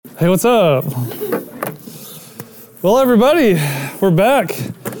Hey, what's up? Well, everybody, we're back.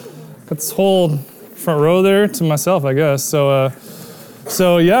 Got this whole front row there to myself, I guess. So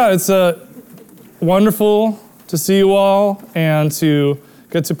yeah, it's wonderful to see you all and to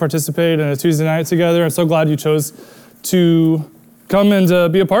get to participate in a Tuesday night together. I'm so glad you chose to come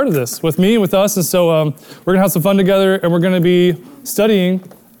and be a part of this with me, with us. And so we're gonna have some fun together, and we're gonna be studying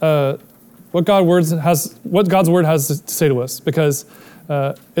what God's Word has to say to us, because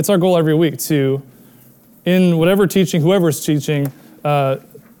it's our goal every week to, in whatever teaching, whoever's teaching, to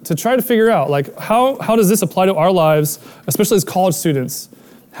try to figure out, like, how does this apply to our lives, especially as college students?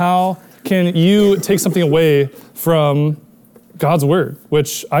 How can you take something away from God's Word,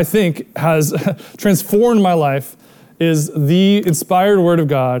 which I think has transformed my life, is the inspired Word of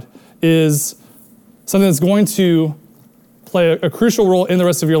God, is something that's going to play a crucial role in the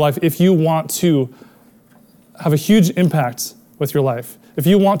rest of your life if you want to have a huge impact with your life, if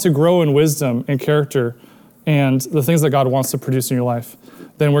you want to grow in wisdom and character and the things that God wants to produce in your life.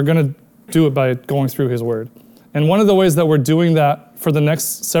 Then we're going to do it by going through His Word. And one of the ways that we're doing that for the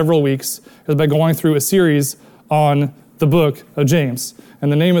next several weeks is by going through a series on the book of James.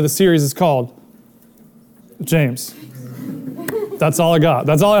 And the name of the series is called James. That's all I got.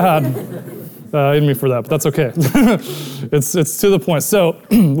 That's all I had in me for that, but that's okay. It's to the point. So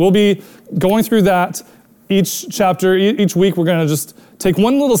we'll be going through that each chapter. Each week we're going to just take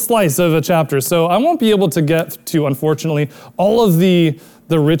one little slice of a chapter. So I won't be able to get to, unfortunately, all of the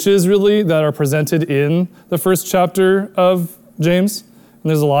riches, really, that are presented in the first chapter of James. And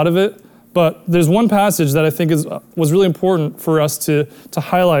there's a lot of it. But there's one passage that I think was really important for us to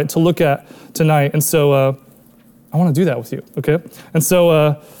highlight, to look at tonight. And so I want to do that with you, okay? And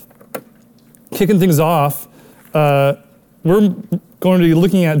so kicking things off, we're going to be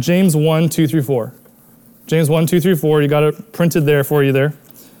looking at James 1, 2 through 4. James 1, 2 through 4, you got it printed there for you there.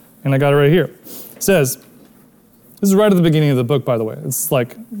 And I got it right here. It says, this is right at the beginning of the book, by the way. It's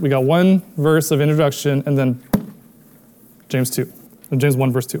like, we got one verse of introduction, and then James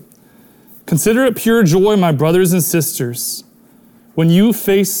 1, verse 2. Consider it pure joy, my brothers and sisters, when you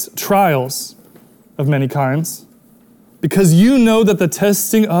face trials of many kinds, because you know that the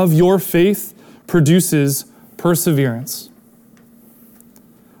testing of your faith produces perseverance.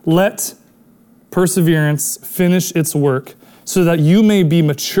 Let perseverance finish its work so that you may be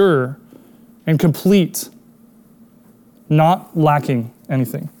mature and complete, not lacking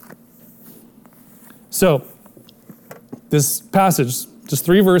anything. So, this passage, just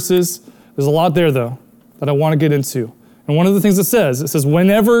 3 verses, there's a lot there, though, that I want to get into. And one of the things it says,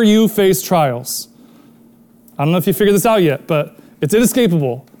 whenever you face trials, I don't know if you figured this out yet, but it's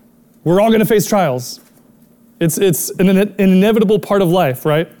inescapable. We're all going to face trials. It's an inevitable part of life,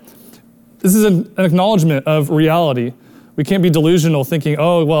 right? This is an acknowledgement of reality. We can't be delusional thinking,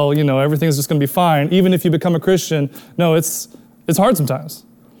 oh, well, everything's just going to be fine. Even if you become a Christian, no, it's hard sometimes.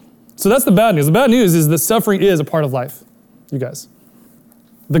 So that's the bad news. The bad news is that suffering is a part of life, you guys.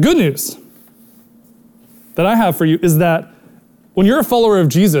 The good news that I have for you is that when you're a follower of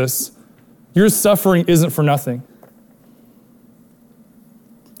Jesus, your suffering isn't for nothing.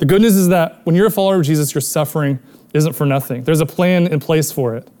 The good news is that when you're a follower of Jesus, your suffering isn't for nothing. There's a plan in place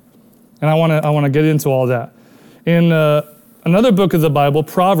for it. And I want to get into all of that. In another book of the Bible,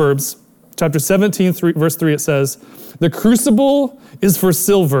 Proverbs, chapter 17, verse 3, it says, "The crucible is for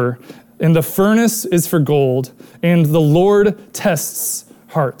silver, and the furnace is for gold, and the Lord tests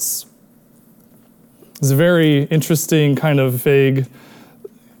hearts." It's a very interesting, kind of vague,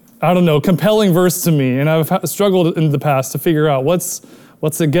 compelling verse to me. And I've struggled in the past to figure out what's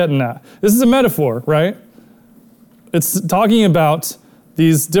it getting at. This is a metaphor, right? It's talking about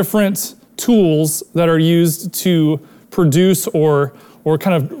these different tools that are used to produce or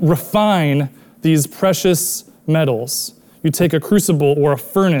kind of refine these precious metals. You take a crucible or a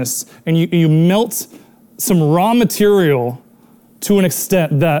furnace and you melt some raw material to an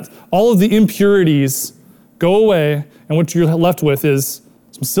extent that all of the impurities go away, and what you're left with is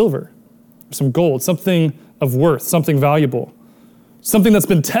some silver, some gold, something of worth, something valuable, something that's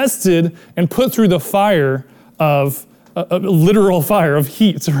been tested and put through the fire of a literal fire of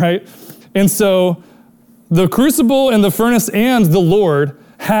heat, right? And so the crucible and the furnace and the Lord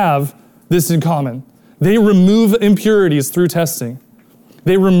have this in common. They remove impurities through testing.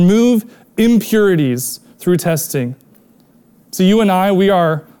 They remove impurities through testing. So you and I, we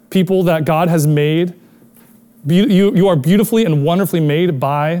are people that God has made. You are beautifully and wonderfully made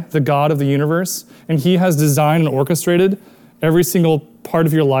by the God of the universe, and He has designed and orchestrated every single part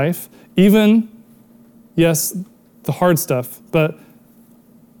of your life, even, yes, the hard stuff, but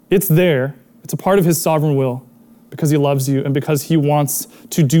it's there. It's a part of His sovereign will. because he loves you and because he wants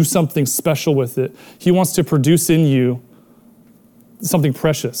to do something special with it. He wants to produce in you something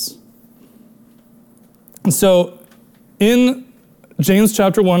precious. And so in James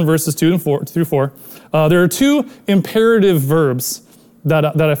chapter 1, verses 2 through 4, there are two imperative verbs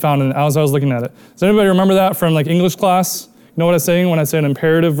that I found as I was looking at it. Does anybody remember that from like English class? You know what I'm saying when I say an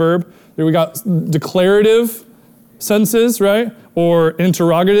imperative verb? There we got declarative sentences, right? Or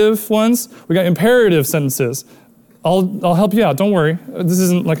interrogative ones. We got imperative sentences. I'll help you out, don't worry. This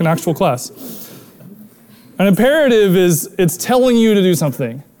isn't like an actual class. An imperative it's telling you to do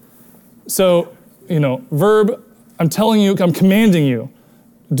something. So, verb, I'm telling you, I'm commanding you,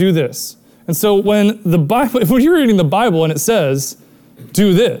 do this. And so when you're reading the Bible and it says,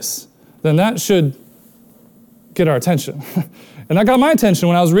 do this, then that should get our attention. And that got my attention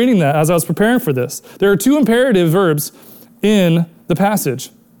when I was reading that, as I was preparing for this. There are two imperative verbs in the passage.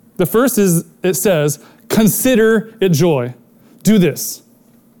 The first is, it says, consider it joy. Do this.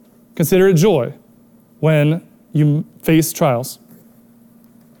 Consider it joy when you face trials.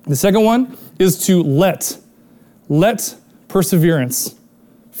 The second one is to let perseverance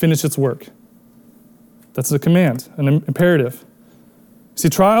finish its work. That's a command, an imperative. See,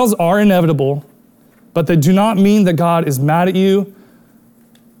 trials are inevitable, but they do not mean that God is mad at you.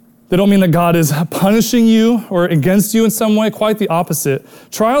 They don't mean that God is punishing you or against you in some way. Quite the opposite.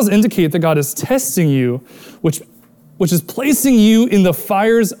 Trials indicate that God is testing you, which is placing you in the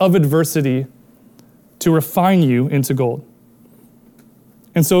fires of adversity to refine you into gold.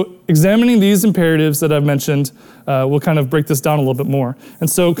 And so examining these imperatives that I've mentioned, we'll kind of break this down a little bit more. And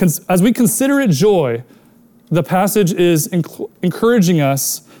so as we consider it joy, the passage is encouraging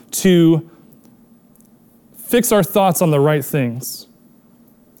us to fix our thoughts on the right things.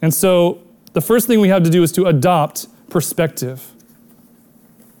 And so the first thing we have to do is to adopt perspective.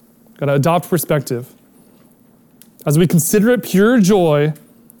 Got to adopt perspective. As we consider it pure joy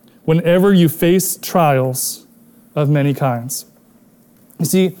whenever you face trials of many kinds. You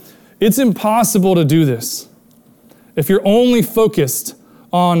see, it's impossible to do this if you're only focused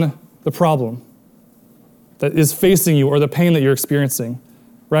on the problem that is facing you or the pain that you're experiencing,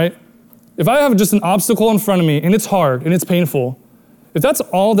 right? If I have just an obstacle in front of me and it's hard and it's painful, if that's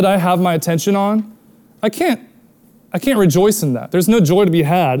all that I have my attention on, I can't rejoice in that. There's no joy to be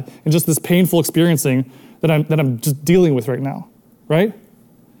had in just this painful experiencing that I'm just dealing with right now, right?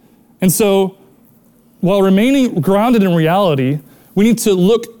 And so, while remaining grounded in reality, we need to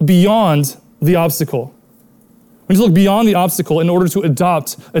look beyond the obstacle. We need to look beyond the obstacle in order to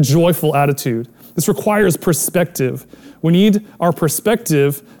adopt a joyful attitude. This requires perspective. We need our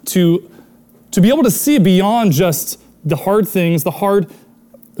perspective to be able to see beyond just the hard things, the hard,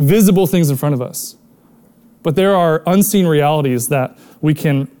 visible things in front of us. But there are unseen realities that we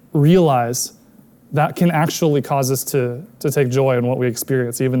can realize that can actually cause us to take joy in what we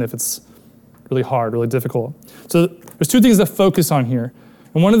experience, even if it's really hard, really difficult. So there's two things to focus on here.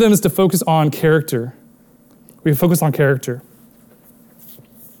 And one of them is to focus on character. We focus on character.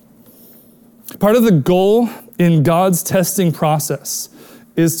 Part of the goal in God's testing process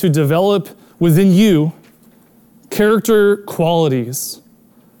is to develop within you character qualities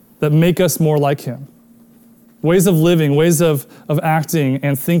that make us more like him. Ways of living, ways of acting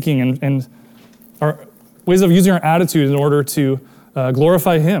and thinking and our ways of using our attitude in order to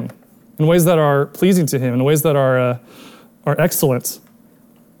glorify him in ways that are pleasing to him, in ways that are excellent.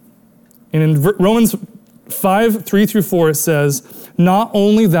 And in Romans 5, 3 through 4, it says, not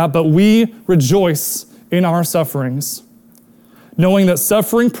only that, but we rejoice in our sufferings, knowing that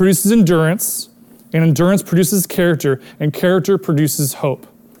suffering produces endurance, and endurance produces character, and character produces hope.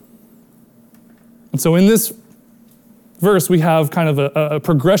 And so in this verse, we have kind of a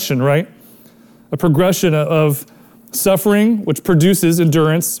progression, right? A progression of suffering, which produces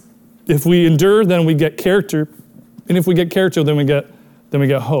endurance. If we endure, then we get character. And if we get character, then we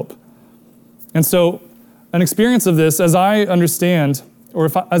get hope. And so an experience of this, as I understand, or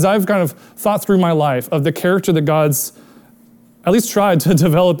as I've kind of thought through my life of the character that God's at least tried to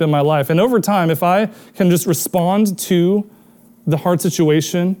develop in my life. And over time, if I can just respond to the hard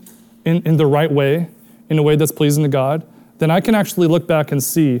situation in the right way, in a way that's pleasing to God, then I can actually look back and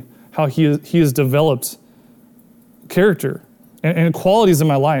see how he has developed character and qualities in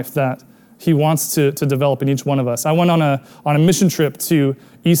my life that he wants to develop in each one of us. I went on a mission trip to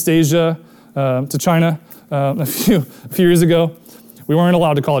East Asia, to China, a few years ago. We weren't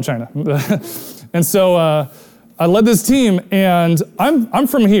allowed to call it China. And so I led this team, and I'm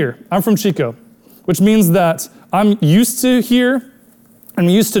from here. I'm from Chico, which means that I'm used to here. I'm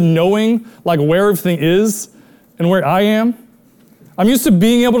used to knowing like where everything is and where I am. I'm used to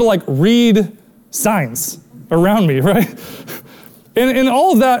being able to like read signs, around me, right? And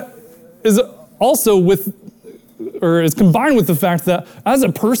all of that is also is combined with the fact that as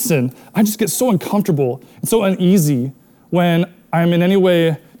a person, I just get so uncomfortable and so uneasy when I'm in any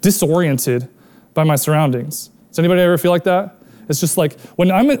way disoriented by my surroundings. Does anybody ever feel like that? It's just like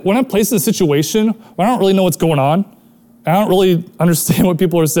when I'm placed in a situation where I don't really know what's going on, I don't really understand what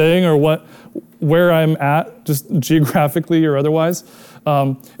people are saying or where I'm at, just geographically or otherwise.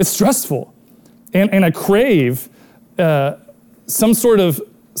 It's stressful, and I crave some sort of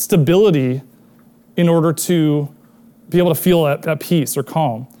stability in order to be able to feel at peace or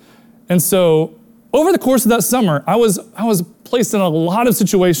calm. And so over the course of that summer, I was placed in a lot of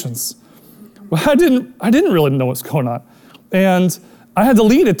situations where I didn't really know what's going on. And I had to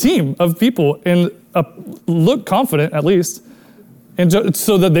lead a team of people and look confident at least, and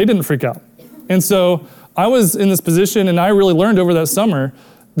so that they didn't freak out. And so I was in this position, and I really learned over that summer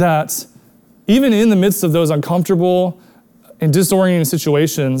that even in the midst of those uncomfortable and disorienting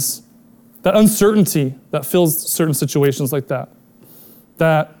situations, that uncertainty that fills certain situations like that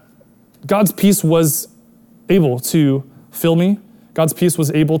God's peace was able to fill me. God's peace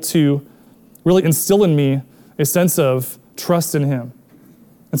was able to really instill in me a sense of trust in Him.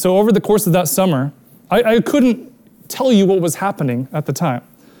 And so over the course of that summer, I couldn't tell you what was happening at the time,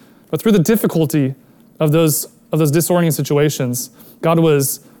 but through the difficulty of those disorienting situations, God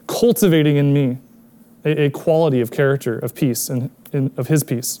was cultivating in me a quality of character, of peace, and of His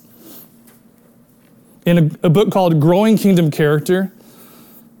peace. In a book called Growing Kingdom Character,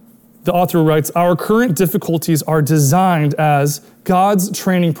 the author writes, "Our current difficulties are designed as God's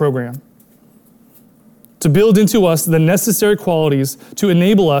training program to build into us the necessary qualities to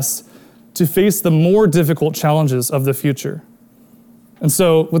enable us to face the more difficult challenges of the future." And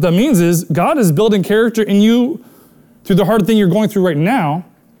so what that means is God is building character in you through the hard thing you're going through right now,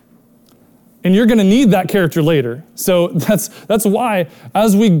 and you're going to need that character later. So that's why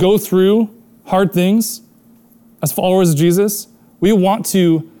as we go through hard things as followers of Jesus, we want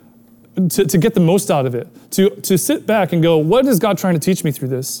to get the most out of it, to sit back and go, what is God trying to teach me through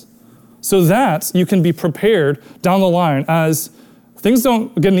this? So that you can be prepared down the line as things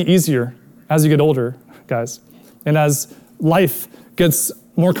don't get any easier as you get older, guys, and as life gets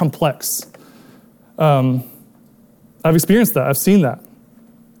more complex. I've experienced that. I've seen that.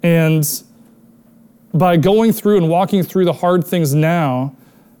 And by going through and walking through the hard things now,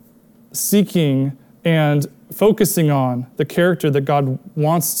 seeking and focusing on the character that God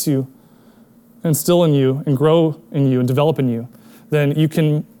wants to instill in you and grow in you and develop in you, then you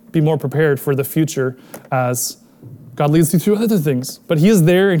can be more prepared for the future as God leads you through other things. But He is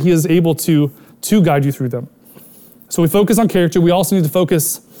there and He is able to guide you through them. So we focus on character. We also need to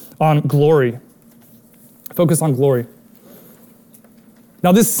focus on glory. Focus on glory.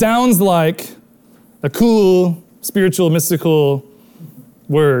 Now this sounds like a cool, spiritual, mystical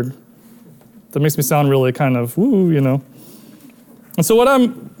word that makes me sound really kind of woo, you know. And so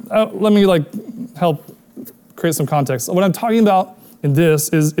let me help create some context. What I'm talking about in this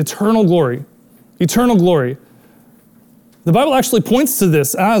is eternal glory. Eternal glory. The Bible actually points to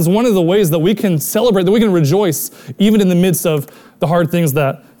this as one of the ways that we can celebrate, that we can rejoice even in the midst of the hard things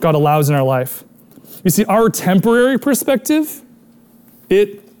that God allows in our life. You see, our temporary perspective,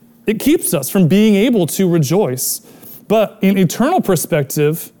 it keeps us from being able to rejoice. But in eternal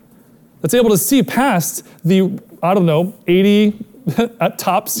perspective, that's able to see past the, 80 at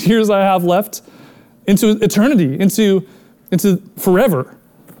tops years I have left into eternity, into forever.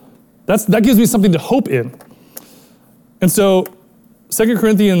 That gives me something to hope in. And so 2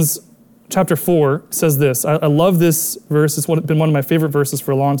 Corinthians chapter 4 says this. I love this verse. It's been one of my favorite verses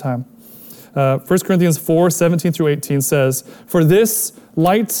for a long time. 1 Corinthians 4, 17 through 18 says, "For this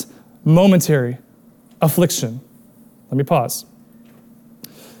light momentary affliction." Let me pause.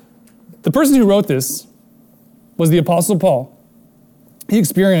 The person who wrote this was the Apostle Paul. He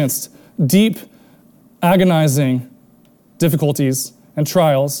experienced deep, agonizing difficulties and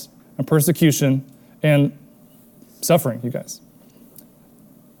trials and persecution and suffering, you guys.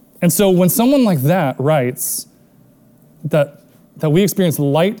 And so when someone like that writes that we experience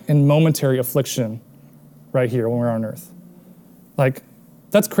light and momentary affliction right here when we're on earth,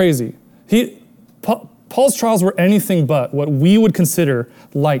 that's crazy. Paul's trials were anything but what we would consider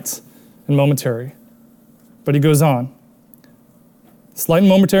light and momentary. But he goes on. This light and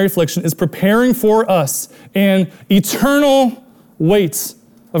momentary affliction is preparing for us an eternal weight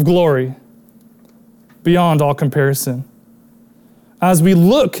of glory beyond all comparison. As we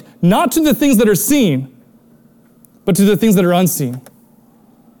look not to the things that are seen, but to the things that are unseen.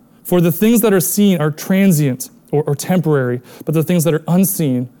 For the things that are seen are transient or temporary, but the things that are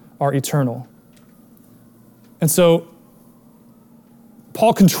unseen are eternal. And so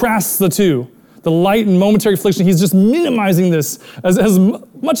Paul contrasts the two. The light and momentary affliction, he's just minimizing this as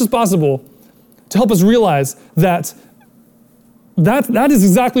much as possible to help us realize that is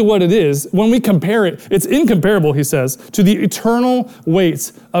exactly what it is. When we compare it, it's incomparable, he says, to the eternal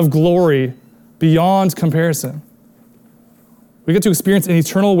weight of glory beyond comparison. We get to experience an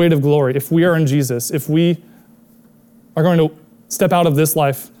eternal weight of glory if we are in Jesus, if we are going to step out of this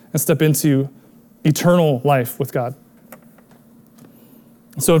life and step into eternal life with God.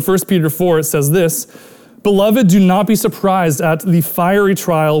 So in 1 Peter 4, it says this, "Beloved, do not be surprised at the fiery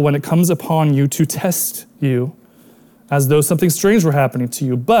trial when it comes upon you to test you, as though something strange were happening to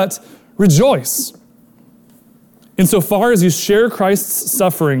you, but rejoice, insofar as you share Christ's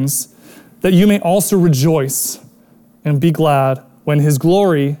sufferings, that you may also rejoice and be glad when his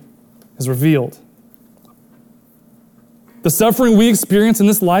glory is revealed." The suffering we experience in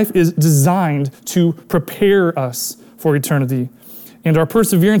this life is designed to prepare us for eternity. And our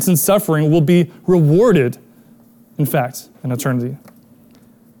perseverance in suffering will be rewarded, in fact, in eternity.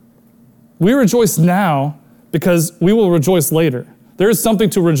 We rejoice now because we will rejoice later. There is something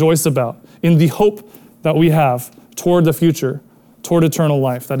to rejoice about in the hope that we have toward the future, toward eternal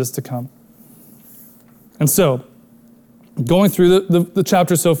life that is to come. And so, going through the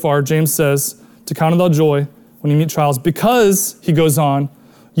chapter so far, James says to count it all joy when you meet trials, because, he goes on,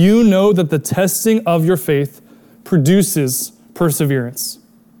 you know that the testing of your faith produces perseverance.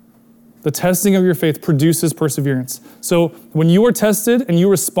 The testing of your faith produces perseverance. So when you are tested and you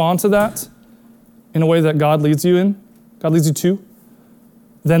respond to that in a way that God leads you to,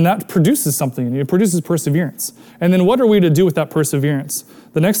 then that produces something in you. It produces perseverance. And then what are we to do with that perseverance?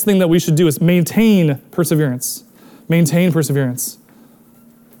 The next thing that we should do is maintain perseverance. Maintain perseverance.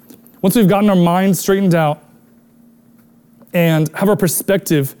 Once we've gotten our mind straightened out and have our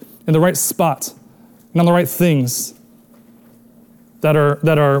perspective in the right spot and on the right things that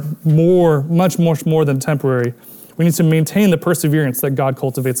are much more than temporary, we need to maintain the perseverance that God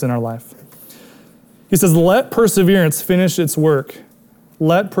cultivates in our life. He says, let perseverance finish its work.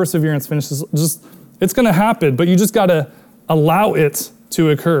 Let perseverance finish it's going to happen, but you just got to allow it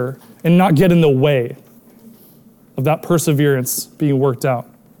to occur and not get in the way of that perseverance being worked out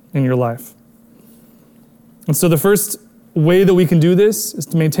in your life. And so the first way that we can do this is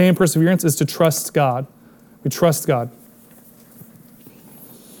to maintain perseverance is to trust God. We trust God.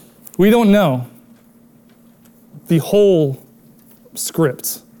 We don't know the whole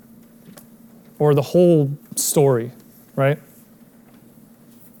script or the whole story, right?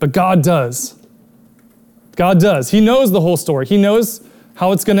 But God does. God does. He knows the whole story. He knows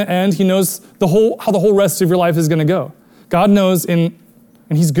how it's going to end. He knows how the whole rest of your life is going to go. God knows, and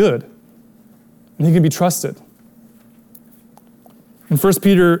he's good. And he can be trusted. In 1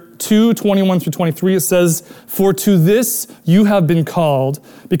 Peter 2, 21 through 23, it says, "For to this you have been called,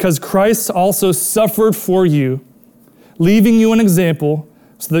 because Christ also suffered for you, leaving you an example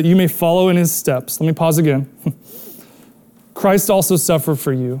so that you may follow in his steps." Let me pause again. Christ also suffered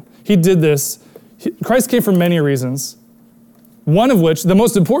for you. He did this. Christ came for many reasons. One of which, the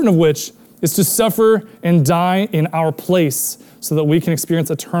most important of which, is to suffer and die in our place so that we can experience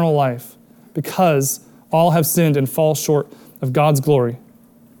eternal life, because all have sinned and fall short of God's glory.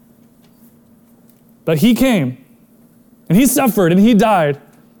 But he came, and he suffered, and he died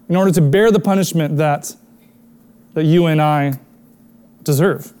in order to bear the punishment that you and I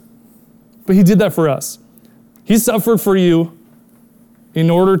deserve. But he did that for us. He suffered for you in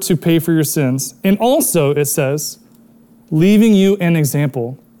order to pay for your sins. And also, it says, leaving you an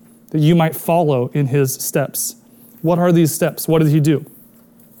example that you might follow in his steps. What are these steps? What did he do?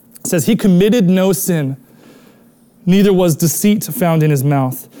 It says, he committed no sin, neither was deceit found in his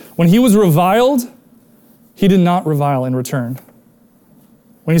mouth. When he was reviled, he did not revile in return.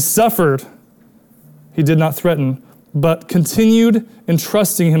 When he suffered, he did not threaten, but continued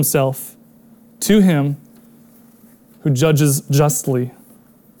entrusting himself to him who judges justly.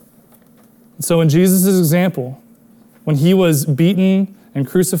 So in Jesus' example, when he was beaten and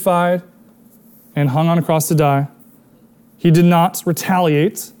crucified and hung on a cross to die, he did not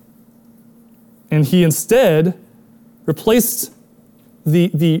retaliate, and he instead replaced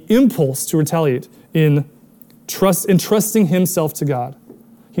the impulse to retaliate in entrusting himself to God.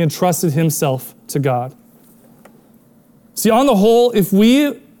 He entrusted himself to God. See, on the whole, if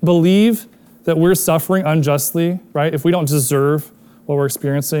we believe that we're suffering unjustly, right? If we don't deserve what we're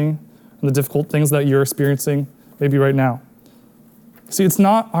experiencing and the difficult things that you're experiencing, maybe right now. See, it's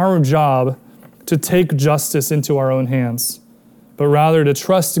not our job to take justice into our own hands, but rather to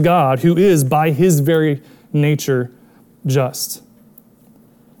trust God, who is by his very nature just.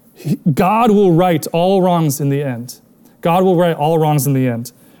 God will right all wrongs in the end. God will right all wrongs in the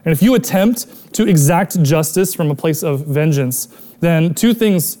end. And if you attempt to exact justice from a place of vengeance, then two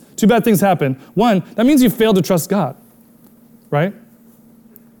bad things happen. One, that means you fail to trust God, right?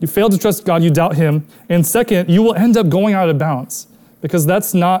 You fail to trust God, you doubt him. And second, you will end up going out of bounds because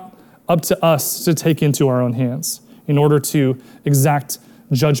that's not up to us to take into our own hands in order to exact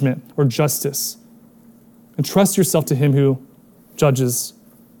judgment or justice. And trust yourself to him who judges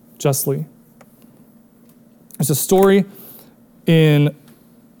justly. There's a story in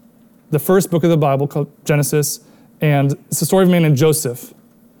the first book of the Bible called Genesis, and it's the story of a man named Joseph.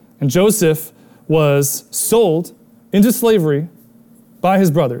 And Joseph was sold into slavery by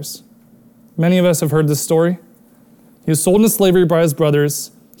his brothers. Many of us have heard this story. He was sold into slavery by his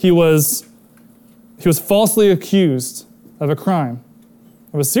brothers. He was falsely accused of a crime,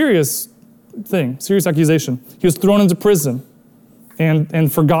 of a serious thing, serious accusation. He was thrown into prison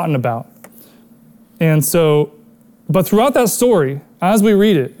and forgotten about. And so, but throughout that story, as we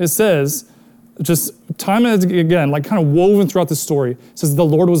read it, it says, just time and again, like kind of woven throughout the story, it says the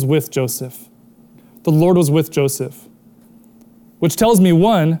Lord was with Joseph. The Lord was with Joseph. Which tells me,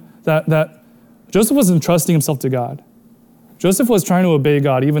 one, that Joseph wasn't trusting himself to God. Joseph was trying to obey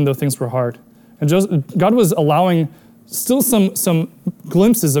God even though things were hard. And God was allowing still some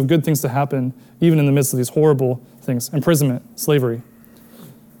glimpses of good things to happen even in the midst of these horrible things, imprisonment, slavery.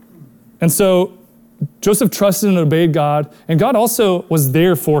 And so Joseph trusted and obeyed God, and God also was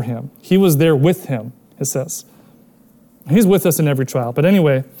there for him. He was there with him, it says. He's with us in every trial. But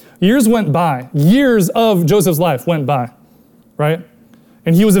anyway, years went by. Years of Joseph's life went by, right?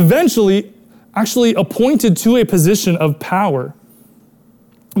 And he was eventually actually appointed to a position of power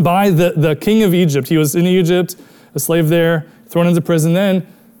by the king of Egypt. He was in Egypt, a slave there, thrown into prison. Then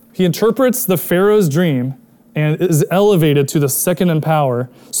he interprets the Pharaoh's dream and is elevated to the second in power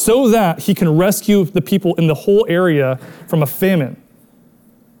so that he can rescue the people in the whole area from a famine.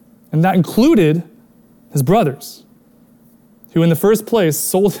 And that included his brothers, who in the first place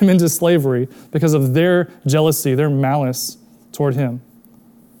sold him into slavery because of their jealousy, their malice toward him.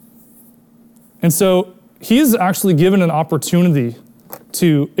 And so he is actually given an opportunity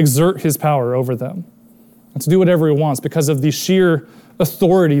to exert his power over them and to do whatever he wants because of the sheer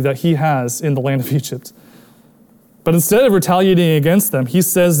authority that he has in the land of Egypt. But instead of retaliating against them, he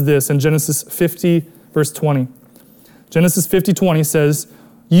says this in Genesis 50, verse 20. Genesis 50:20 says,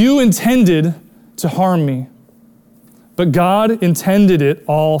 "You intended to harm me, but God intended it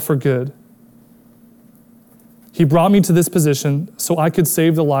all for good. He brought me to this position so I could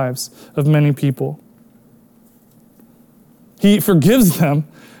save the lives of many people." He forgives them,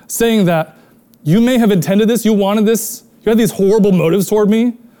 saying that you may have intended this, you wanted this, you had these horrible motives toward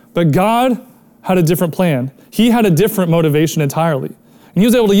me, but God had a different plan. He had a different motivation entirely. And he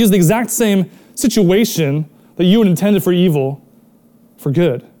was able to use the exact same situation that you had intended for evil for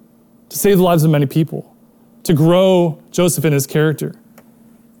good, to save the lives of many people, to grow Joseph in his character.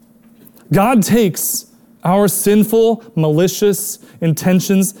 God takes our sinful, malicious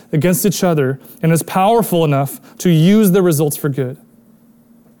intentions against each other and is powerful enough to use the results for good.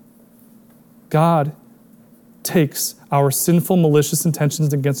 God takes our sinful, malicious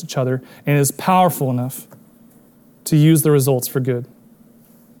intentions against each other and is powerful enough to use the results for good.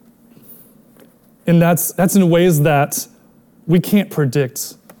 And that's in ways that we can't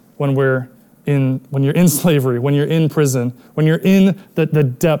predict when you're in slavery, when you're in prison, when you're in the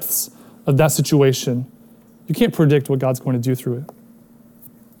depths of that situation. You can't predict what God's going to do through it.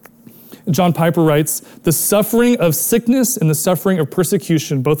 John Piper writes, "The suffering of sickness and the suffering of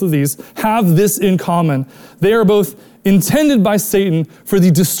persecution, both of these, have this in common. They are both intended by Satan for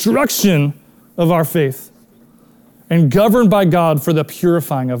the destruction of our faith and governed by God for the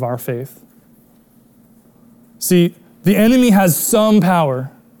purifying of our faith." See, the enemy has some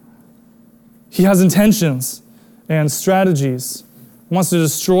power. He has intentions and strategies. He wants to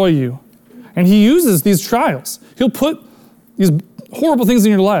destroy you. And he uses these trials. He'll put these horrible things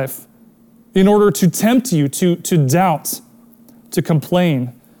in your life in order to tempt you to doubt, to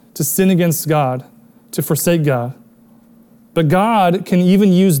complain, to sin against God, to forsake God. But God can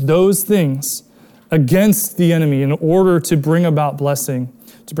even use those things against the enemy in order to bring about blessing,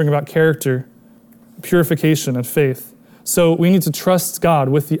 to bring about character, purification, and faith. So we need to trust God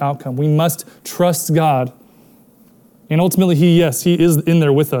with the outcome. We must trust God. And ultimately, He is in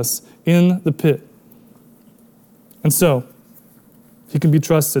there with us, in the pit. And so, He can be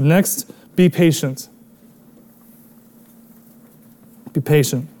trusted. Next, be patient. Be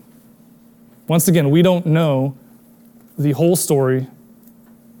patient. Once again, we don't know the whole story, and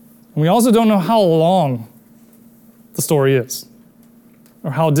we also don't know how long the story is.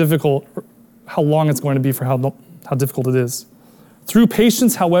 or how difficult, or how long it's going to be for how difficult it is. Through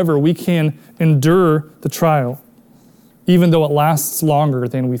patience, however, we can endure the trial, even though it lasts longer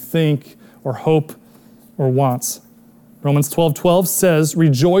than we think or hope or want. Romans 12:12 says,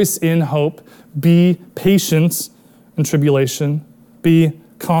 rejoice in hope, be patient in tribulation, be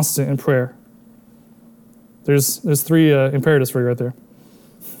constant in prayer. There's three imperatives for you right there.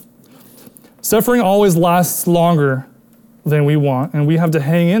 Suffering always lasts longer than we want, and we have to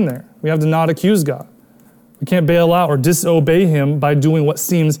hang in there. We have to not accuse God. We can't bail out or disobey him by doing what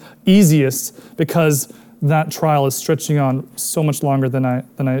seems easiest, because that trial is stretching on so much longer than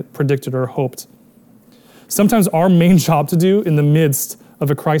I predicted or hoped. Sometimes our main job to do in the midst of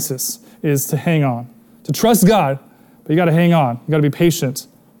a crisis is to hang on, to trust God, but you got to hang on. You got to be patient.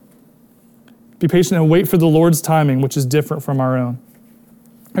 Be patient and wait for the Lord's timing, which is different from our own.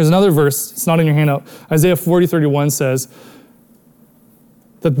 There's another verse, it's not in your handout. Isaiah 40:31 says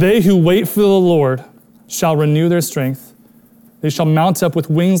that they who wait for the Lord shall renew their strength. They shall mount up with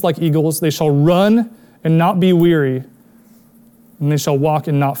wings like eagles. They shall run and not be weary, and they shall walk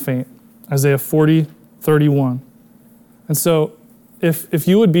and not faint. Isaiah 40:31. And so if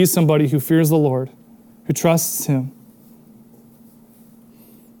you would be somebody who fears the Lord, who trusts him,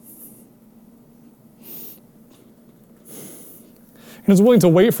 and is willing to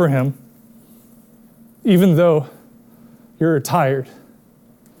wait for him, even though you're tired,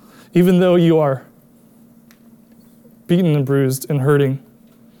 even though you are beaten and bruised and hurting.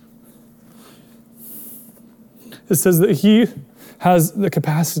 It says that he has the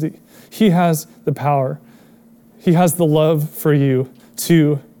capacity, he has the power, he has the love for you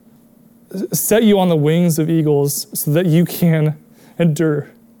to set you on the wings of eagles so that you can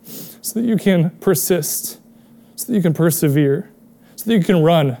endure, so that you can persist, so that you can persevere, so that you can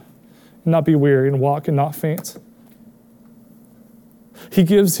run and not be weary and walk and not faint. He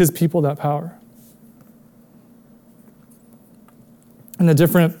gives his people that power. In a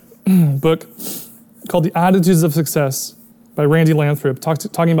different book called The Attitudes of Success by Randy Lathrop,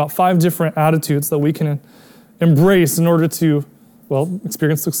 talking about 5 different attitudes that we can embrace in order to,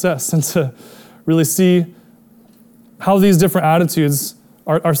 experience success and to really see how these different attitudes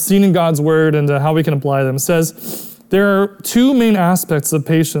are seen in God's word and how we can apply them. It says, there are 2 main aspects of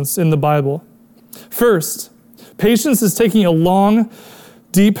patience in the Bible. First, patience is taking a long,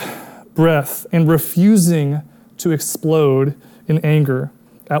 deep breath and refusing to explode in anger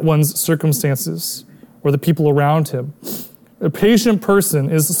at one's circumstances or the people around him. A patient person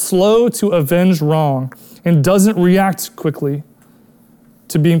is slow to avenge wrong and doesn't react quickly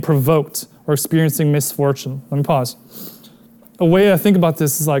to being provoked or experiencing misfortune. Let me pause. A way I think about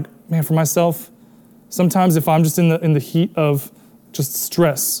this is like, man, for myself, sometimes if I'm just in the heat of just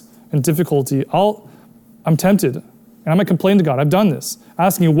stress and difficulty, I'm tempted and I might complain to God. I've done this,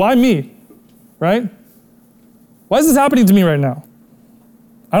 asking you, why me, right? Why is this happening to me right now?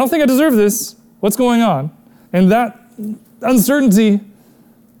 I don't think I deserve this. What's going on? And that uncertainty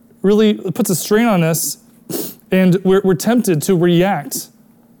really puts a strain on us, and we're tempted to react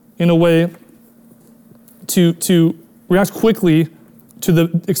in a way to react quickly to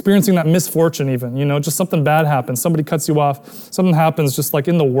the experiencing that misfortune even, just something bad happens, somebody cuts you off, something happens just like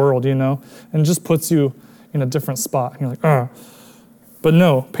in the world, and it just puts you in a different spot. And you're like, ugh. But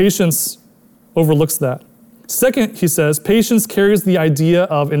no, patience overlooks that. Second, he says, patience carries the idea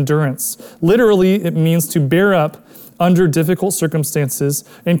of endurance. Literally, it means to bear up under difficult circumstances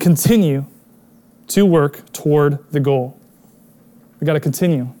and continue to work toward the goal. We got to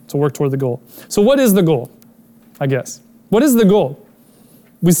continue to work toward the goal. So what is the goal, I guess? What is the goal?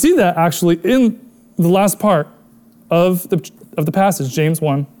 We see that actually in the last part of the passage, James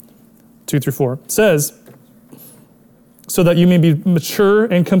 1:2-4. It says, so that you may be mature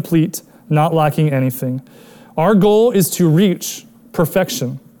and complete, not lacking anything. Our goal is to reach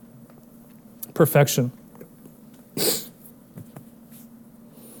perfection. Perfection.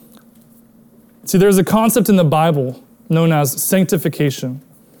 See, there's a concept in the Bible known as sanctification.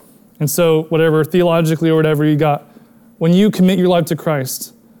 And so whatever, theologically or whatever you got, when you commit your life to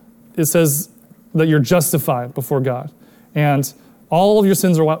Christ, it says that you're justified before God. And all of your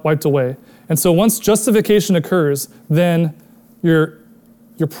sins are wiped away. And so once justification occurs, then your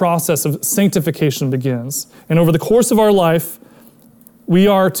process of sanctification begins. And over the course of our life, we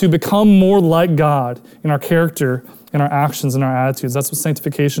are to become more like God in our character, in our actions, in our attitudes. That's what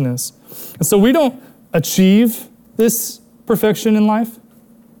sanctification is. And so we don't achieve this perfection in life,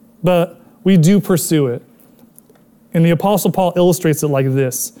 but we do pursue it. And the Apostle Paul illustrates it like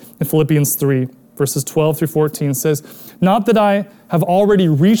this in Philippians 3, verses 12-14. It says, not that I have already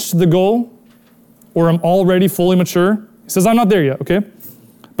reached the goal or am already fully mature. He says, I'm not there yet, okay?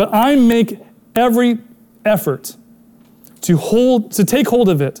 But I make every effort to take hold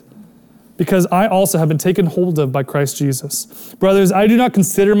of it, because I also have been taken hold of by Christ Jesus. Brothers, I do not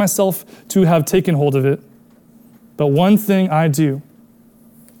consider myself to have taken hold of it, but one thing I do.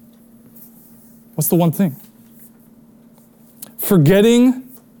 What's the one thing? Forgetting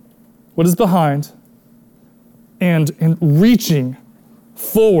what is behind and reaching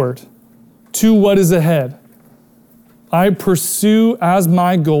forward to what is ahead, I pursue as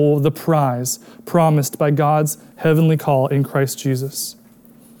my goal the prize promised by God's heavenly call in Christ Jesus.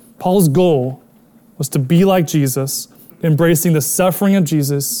 Paul's goal was to be like Jesus, embracing the suffering of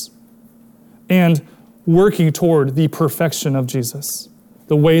Jesus and working toward the perfection of Jesus,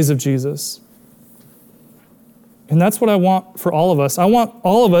 the ways of Jesus. And that's what I want for all of us. I want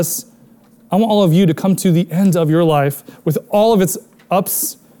all of you to come to the end of your life with all of its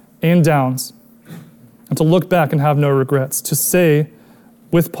ups and downs, and to look back and have no regrets. To say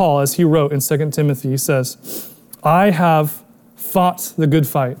with Paul, as he wrote in 2 Timothy, he says, I have fought the good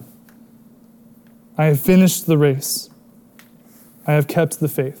fight. I have finished the race. I have kept the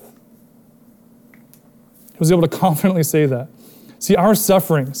faith. He was able to confidently say that. See, our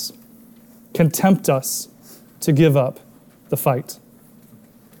sufferings can tempt us to give up the fight,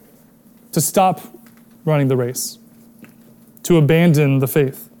 to stop running the race, to abandon the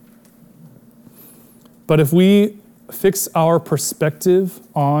faith. But if we fix our perspective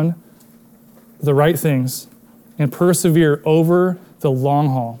on the right things and persevere over the long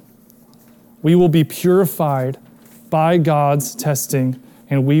haul, we will be purified by God's testing,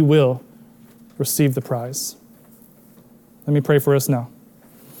 and we will receive the prize. Let me pray for us now.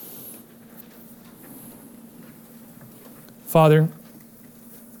 Father,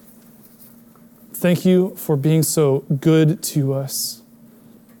 thank you for being so good to us.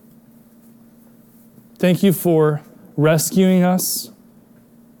 Thank you for rescuing us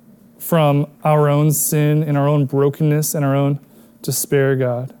from our own sin and our own brokenness and our own despair,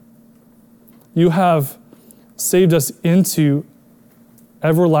 God. You have saved us into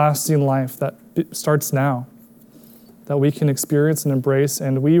everlasting life that starts now, that we can experience and embrace,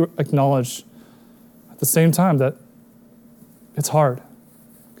 and we acknowledge at the same time that it's hard,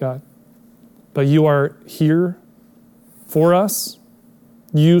 God. But you are here for us.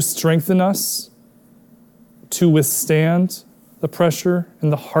 You strengthen us to withstand the pressure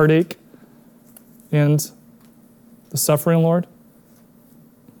and the heartache and the suffering, Lord.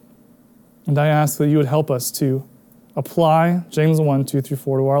 And I ask that you would help us to apply James 1, 2 through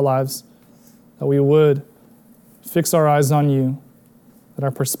 4 to our lives, that we would fix our eyes on you, that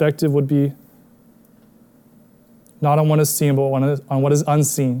our perspective would be not on what is seen, but on what is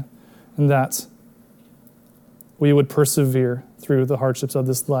unseen, and that we would persevere through the hardships of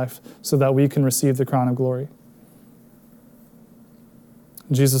this life so that we can receive the crown of glory.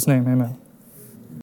 In Jesus' name, amen.